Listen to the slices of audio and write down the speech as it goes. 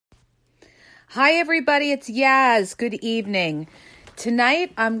Hi, everybody. It's Yaz. Good evening.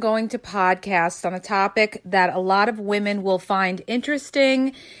 Tonight, I'm going to podcast on a topic that a lot of women will find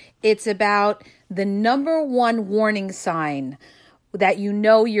interesting. It's about the number one warning sign that you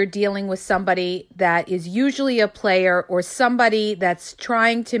know you're dealing with somebody that is usually a player or somebody that's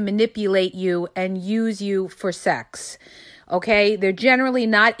trying to manipulate you and use you for sex. Okay? They're generally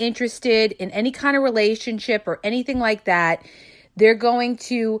not interested in any kind of relationship or anything like that. They're going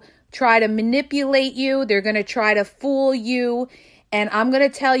to try to manipulate you. They're going to try to fool you. And I'm going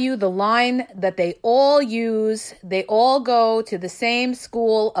to tell you the line that they all use. They all go to the same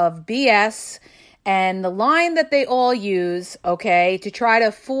school of BS. And the line that they all use, okay, to try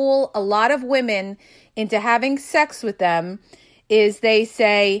to fool a lot of women into having sex with them is they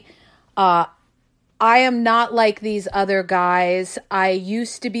say, I am not like these other guys. I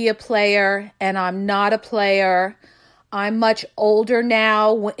used to be a player and I'm not a player. I'm much older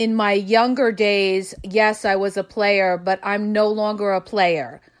now. In my younger days, yes, I was a player, but I'm no longer a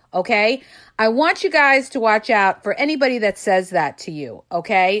player, okay? I want you guys to watch out for anybody that says that to you,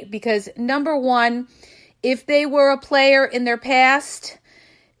 okay? Because number one, if they were a player in their past,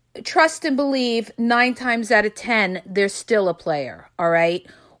 trust and believe 9 times out of 10, they're still a player, all right?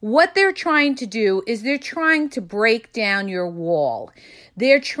 What they're trying to do is they're trying to break down your wall.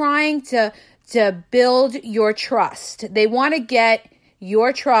 They're trying to build your trust. They want to get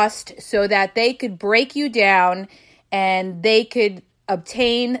your trust so that they could break you down and they could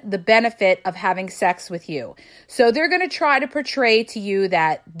obtain the benefit of having sex with you. So they're going to try to portray to you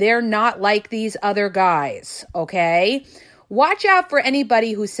that they're not like these other guys, okay? Watch out for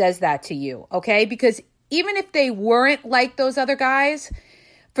anybody who says that to you, okay? Because even if they weren't like those other guys,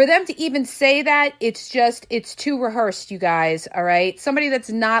 for them to even say that, it's too rehearsed, you guys, all right? Somebody that's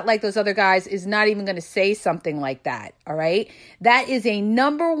not like those other guys is not even going to say something like that, all right? That is a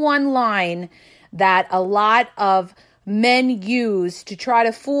number one line that a lot of men use to try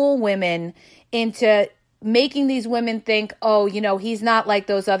to fool women into making these women think, oh, he's not like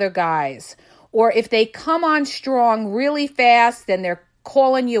those other guys. Or if they come on strong really fast and they're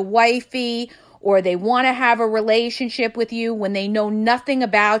calling you wifey, or they want to have a relationship with you when they know nothing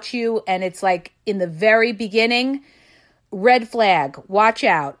about you and it's like in the very beginning, red flag, watch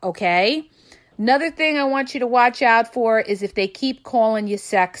out, okay? Another thing I want you to watch out for is if they keep calling you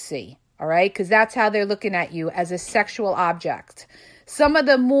sexy, all right? Because that's how they're looking at you, as a sexual object. Some of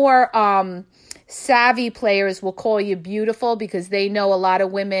the more savvy players will call you beautiful because they know a lot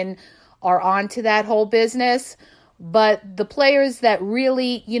of women are onto that whole business. But the players that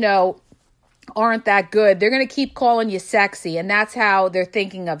really, aren't that good, they're going to keep calling you sexy, and that's how they're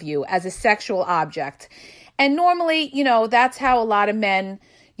thinking of you, as a sexual object. And normally, that's how a lot of men,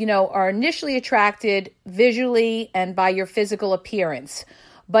 are initially attracted visually and by your physical appearance.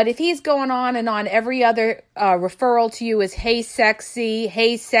 But if he's going on and on, every other referral to you is, hey,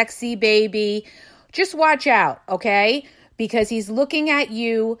 sexy baby, just watch out, okay? Because he's looking at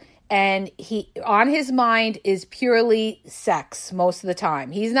you and he, on his mind, is purely sex most of the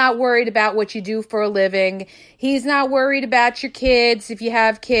time. He's not worried about what you do for a living. He's not worried about your kids, if you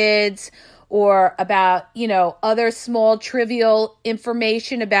have kids, or about, other small trivial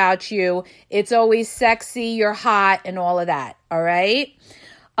information about you. It's always sexy, you're hot, and all of that, all right?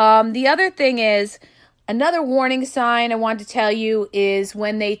 The other thing is, another warning sign I want to tell you is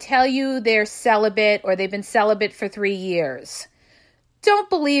when they tell you they're celibate or they've been celibate for 3 years.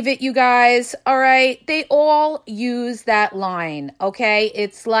 Don't believe it, you guys, all right? They all use that line, okay?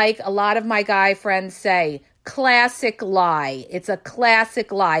 It's like a lot of my guy friends say, classic lie. It's a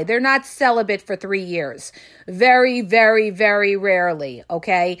classic lie. They're not celibate for 3 years. Very, very, very rarely,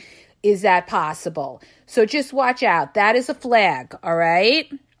 okay, is that possible. So just watch out. That is a flag, all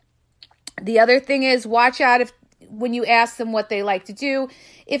right? The other thing is, watch out when you ask them what they like to do,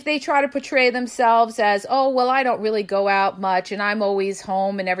 if they try to portray themselves as, oh, well, I don't really go out much and I'm always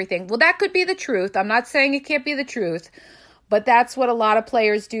home and everything. Well, that could be the truth. I'm not saying it can't be the truth, but that's what a lot of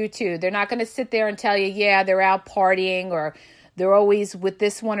players do too. They're not going to sit there and tell you, yeah, they're out partying or they're always with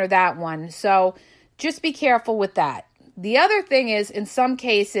this one or that one. So just be careful with that. The other thing is, in some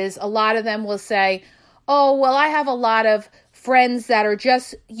cases, a lot of them will say, oh, well, I have a lot of friends that are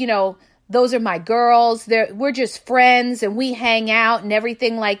just, those are my girls. We're just friends and we hang out and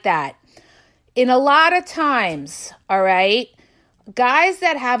everything like that. In a lot of times, all right, guys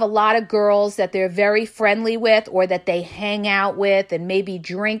that have a lot of girls that they're very friendly with or that they hang out with and maybe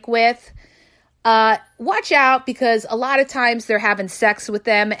drink with, watch out, because a lot of times they're having sex with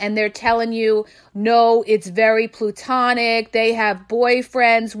them and they're telling you, no, it's very platonic. They have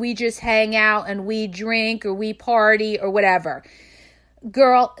boyfriends. We just hang out and we drink or we party or whatever.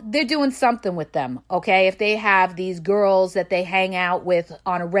 girl, they're doing something with them, okay? If they have these girls that they hang out with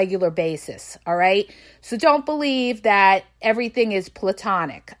on a regular basis, all right? So don't believe that everything is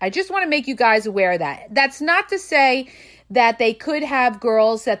platonic. I just want to make you guys aware of that. That's not to say that they could have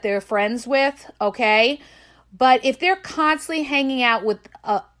girls that they're friends with, okay? But if they're constantly hanging out with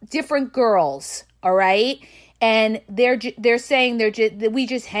different girls, all right? And they're saying we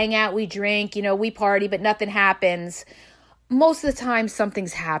just hang out, we drink, we party, but nothing happens. Most of the time,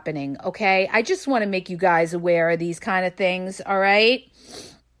 something's happening, okay? I just want to make you guys aware of these kind of things, all right?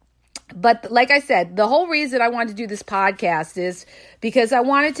 But like I said, the whole reason I wanted to do this podcast is because I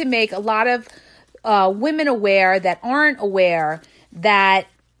wanted to make a lot of women aware that aren't aware that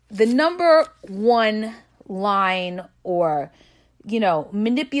the number one line or,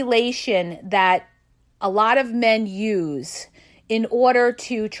 manipulation that a lot of men use in order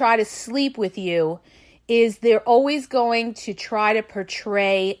to try to sleep with you is they're always going to try to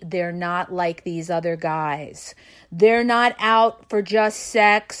portray they're not like these other guys. They're not out for just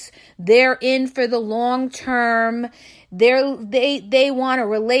sex. They're in for the long term. They want a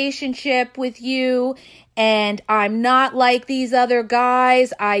relationship with you. And I'm not like these other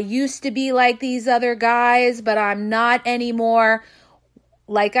guys. I used to be like these other guys, but I'm not anymore.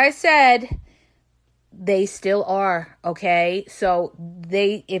 Like I said, they still are, okay? So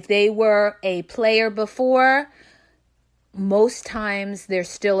if they were a player before, most times they're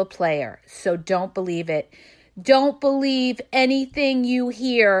still a player. So don't believe it. Don't believe anything you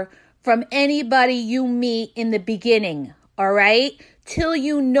hear from anybody you meet in the beginning, all right? Till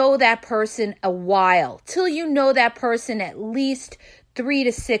you know that person a while. Till you know that person at least 3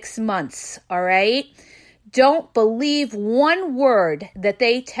 to 6 months, all right? Don't believe one word that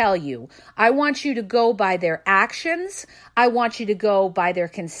they tell you. I want you to go by their actions. I want you to go by their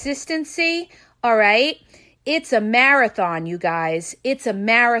consistency. All right? It's a marathon, you guys. It's a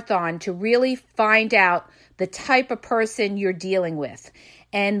marathon to really find out the type of person you're dealing with.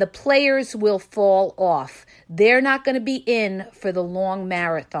 And the players will fall off. They're not going to be in for the long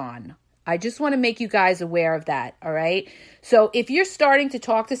marathon. I just want to make you guys aware of that, all right? So if you're starting to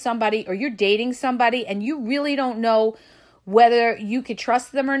talk to somebody or you're dating somebody and you really don't know whether you could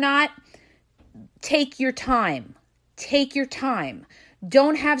trust them or not, take your time. Take your time.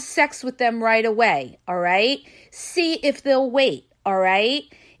 Don't have sex with them right away, all right? See if they'll wait, all right?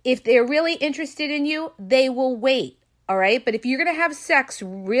 If they're really interested in you, they will wait, all right? But if you're going to have sex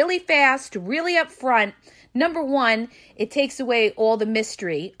really fast, really upfront, number one, it takes away all the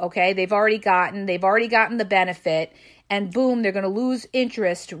mystery, okay? They've already gotten the benefit, and boom, they're going to lose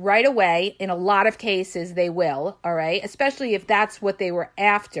interest right away. In a lot of cases, they will, all right? Especially if that's what they were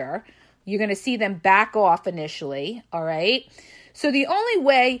after. You're going to see them back off initially, all right? So the only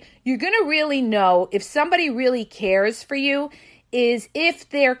way you're going to really know if somebody really cares for you is if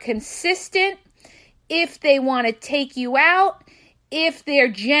they're consistent, if they want to take you out, if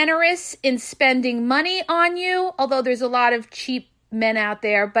they're generous in spending money on you, although there's a lot of cheap men out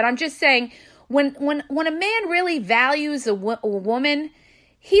there, but I'm just saying, when a man really values a woman,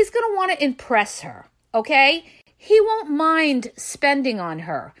 he's going to want to impress her, okay? He won't mind spending on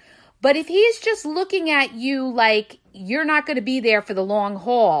her. But if he's just looking at you like you're not going to be there for the long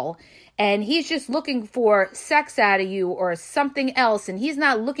haul, and he's just looking for sex out of you or something else, and he's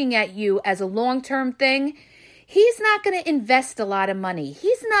not looking at you as a long-term thing, he's not going to invest a lot of money.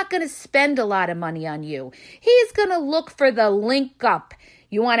 He's not going to spend a lot of money on you. He's going to look for the link up.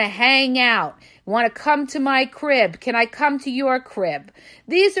 You want to hang out. You want to come to my crib. Can I come to your crib?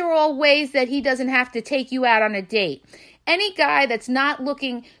 These are all ways that he doesn't have to take you out on a date. Any guy that's not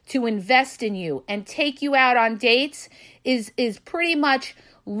looking to invest in you and take you out on dates is pretty much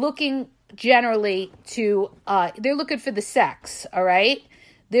looking generally to, they're looking for the sex, all right?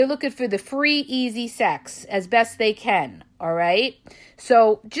 They're looking for the free, easy sex as best they can, all right?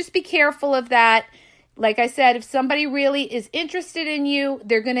 So just be careful of that. Like I said, if somebody really is interested in you,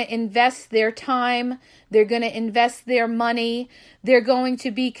 they're going to invest their time. They're going to invest their money. They're going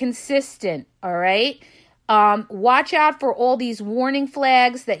to be consistent, all right? Watch out for all these warning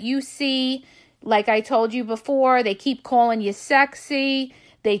flags that you see. Like I told you before, they keep calling you sexy.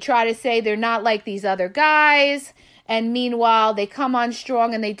 They try to say they're not like these other guys. And meanwhile, they come on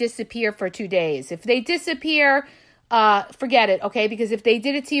strong and they disappear for 2 days. If they disappear, forget it, okay? Because if they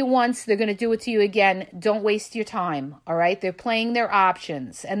did it to you once, they're going to do it to you again. Don't waste your time, all right? They're playing their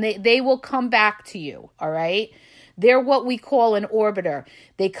options, and they will come back to you, all right? They're what we call an orbiter.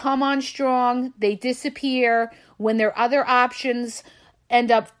 They come on strong, they disappear. When their other options end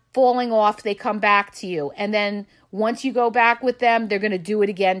up falling off, they come back to you. And then once you go back with them, they're going to do it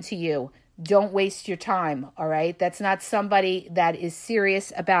again to you. don't waste your time, all right? That's not somebody that is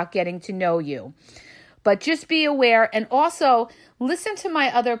serious about getting to know you. But just be aware, and also listen to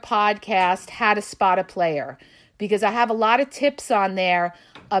my other podcast, How to Spot a Player, because I have a lot of tips on there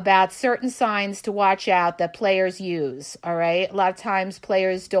about certain signs to watch out that players use, all right? A lot of times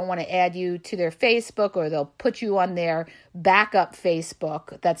players don't want to add you to their Facebook, or they'll put you on their backup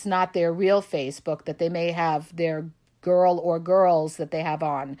Facebook that's not their real Facebook, that they may have their girl or girls that they have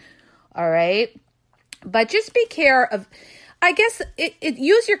on, all right? But just be care of, I guess,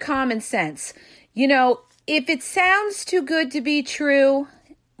 use your common sense. You know, if it sounds too good to be true,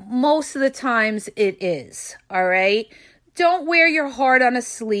 most of the times it is, all right? Don't wear your heart on a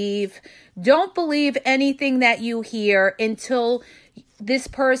sleeve. Don't believe anything that you hear until this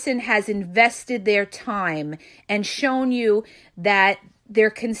person has invested their time and shown you that they're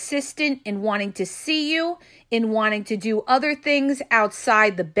consistent in wanting to see you, in wanting to do other things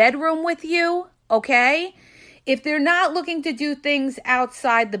outside the bedroom with you, okay? If they're not looking to do things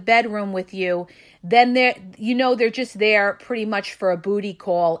outside the bedroom with you, then they're just there pretty much for a booty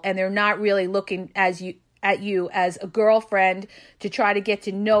call, and they're not really looking at you as a girlfriend to try to get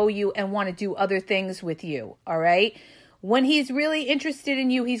to know you and want to do other things with you, all right? When he's really interested in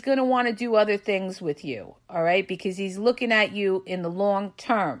you, he's going to want to do other things with you, all right? Because he's looking at you in the long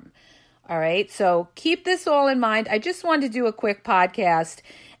term, all right? So keep this all in mind. I just wanted to do a quick podcast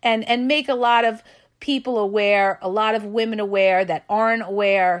and make a lot of people aware, a lot of women aware that aren't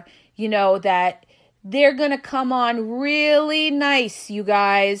aware, that they're going to come on really nice, you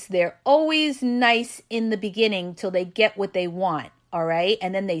guys. They're always nice in the beginning till they get what they want, all right?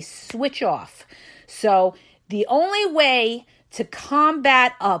 And then they switch off. So the only way to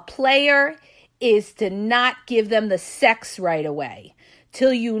combat a player is to not give them the sex right away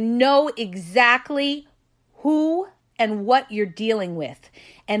till you know exactly who and what you're dealing with.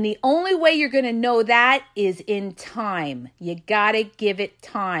 And the only way you're going to know that is in time. You got to give it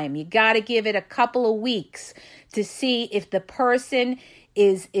time. You got to give it a couple of weeks to see if the person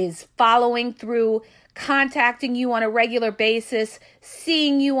is following through, contacting you on a regular basis,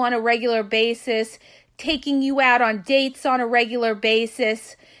 seeing you on a regular basis, taking you out on dates on a regular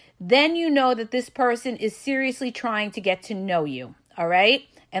basis. Then you know that this person is seriously trying to get to know you, all right?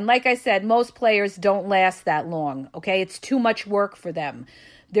 And like I said, most players don't last that long, okay? It's too much work for them.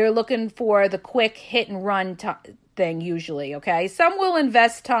 They're looking for the quick hit and run thing usually, okay? Some will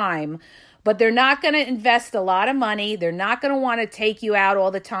invest time, but they're not going to invest a lot of money. They're not going to want to take you out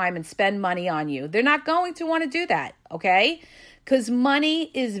all the time and spend money on you. They're not going to want to do that, okay? Because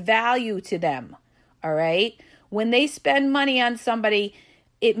money is value to them, all right? When they spend money on somebody,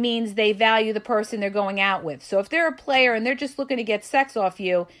 it means they value the person they're going out with. So if they're a player and they're just looking to get sex off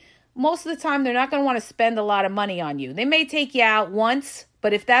you, most of the time they're not going to want to spend a lot of money on you. They may take you out once,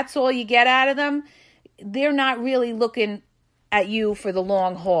 but if that's all you get out of them, they're not really looking at you for the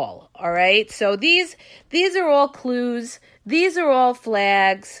long haul, all right? So these are all clues. These are all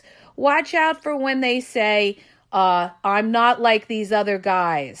flags. Watch out for when they say, I'm not like these other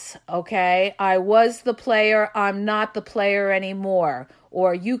guys, okay? I was the player, I'm not the player anymore.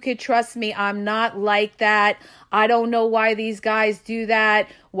 Or you could trust me, I'm not like that. I don't know why these guys do that,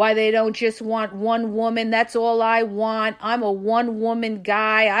 why they don't just want one woman. That's all I want. I'm a one-woman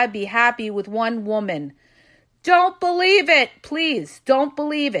guy. I'd be happy with one woman. Don't believe it, please. Don't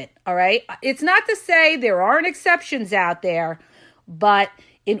believe it, all right? It's not to say there aren't exceptions out there, but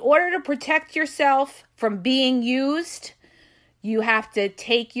in order to protect yourself from being used, you have to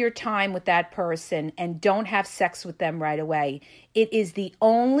take your time with that person and don't have sex with them right away. It is the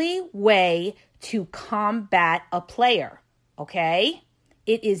only way to combat a player, okay?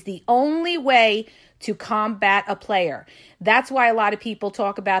 It is the only way to combat a player. That's why a lot of people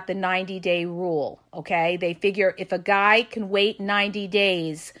talk about the 90-day rule, okay? They figure if a guy can wait 90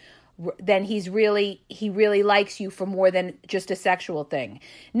 days, then he really likes you for more than just a sexual thing.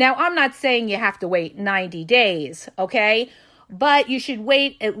 Now, I'm not saying you have to wait 90 days, okay? But you should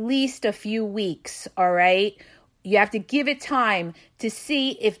wait at least a few weeks, all right? You have to give it time to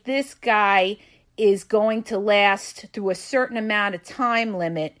see if this guy is going to last through a certain amount of time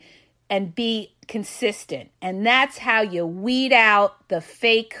limit and be consistent. And that's how you weed out the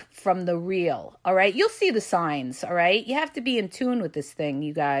fake from the real, all right? You'll see the signs, all right? You have to be in tune with this thing,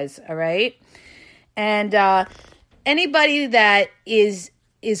 you guys, all right? And anybody that is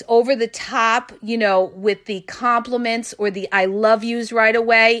over the top, with the compliments or the I love yous right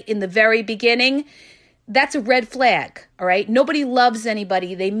away in the very beginning, that's a red flag, all right? Nobody loves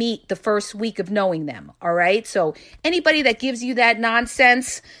anybody they meet the first week of knowing them, all right? So anybody that gives you that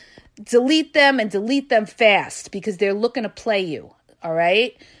nonsense, delete them and delete them fast because they're looking to play you, all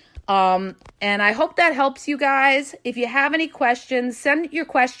right? And I hope that helps you guys. If you have any questions, send your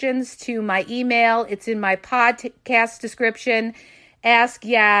questions to my email. It's in my podcast description,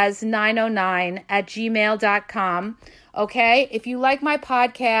 askyaz909@gmail.com. Okay? If you like my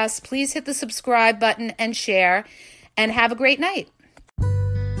podcast, please hit the subscribe button and share. And have a great night.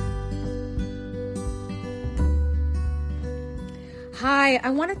 Hi, I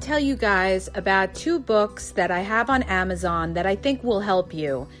want to tell you guys about 2 books that I have on Amazon that I think will help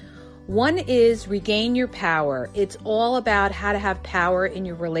you. One is Regain Your Power. It's all about how to have power in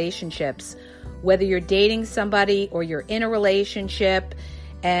your relationships, whether you're dating somebody or you're in a relationship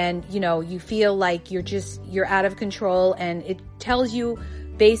and, you feel like you're out of control, and it tells you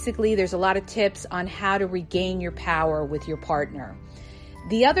basically there's a lot of tips on how to regain your power with your partner.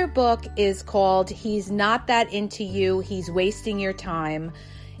 The other book is called He's Not That Into You, He's Wasting Your Time.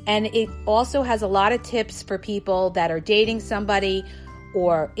 And it also has a lot of tips for people that are dating somebody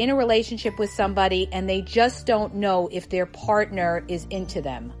or in a relationship with somebody and they just don't know if their partner is into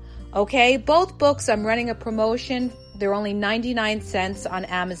them. Okay, both books, I'm running a promotion. They're only 99 cents on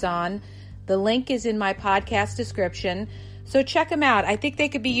Amazon. The link is in my podcast description. So check them out. I think they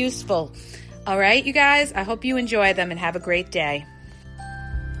could be useful. All right, you guys, I hope you enjoy them and have a great day.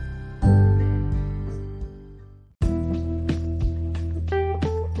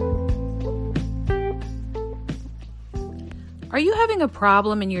 Are you having a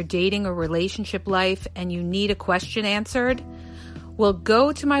problem in your dating or relationship life and you need a question answered? Well,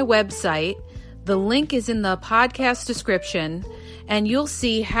 go to my website. The link is in the podcast description, and you'll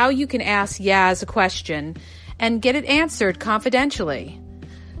see how you can ask Yaz a question and get it answered confidentially.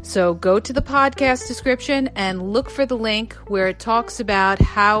 So go to the podcast description and look for the link where it talks about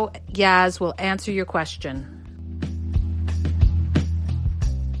how Yaz will answer your question.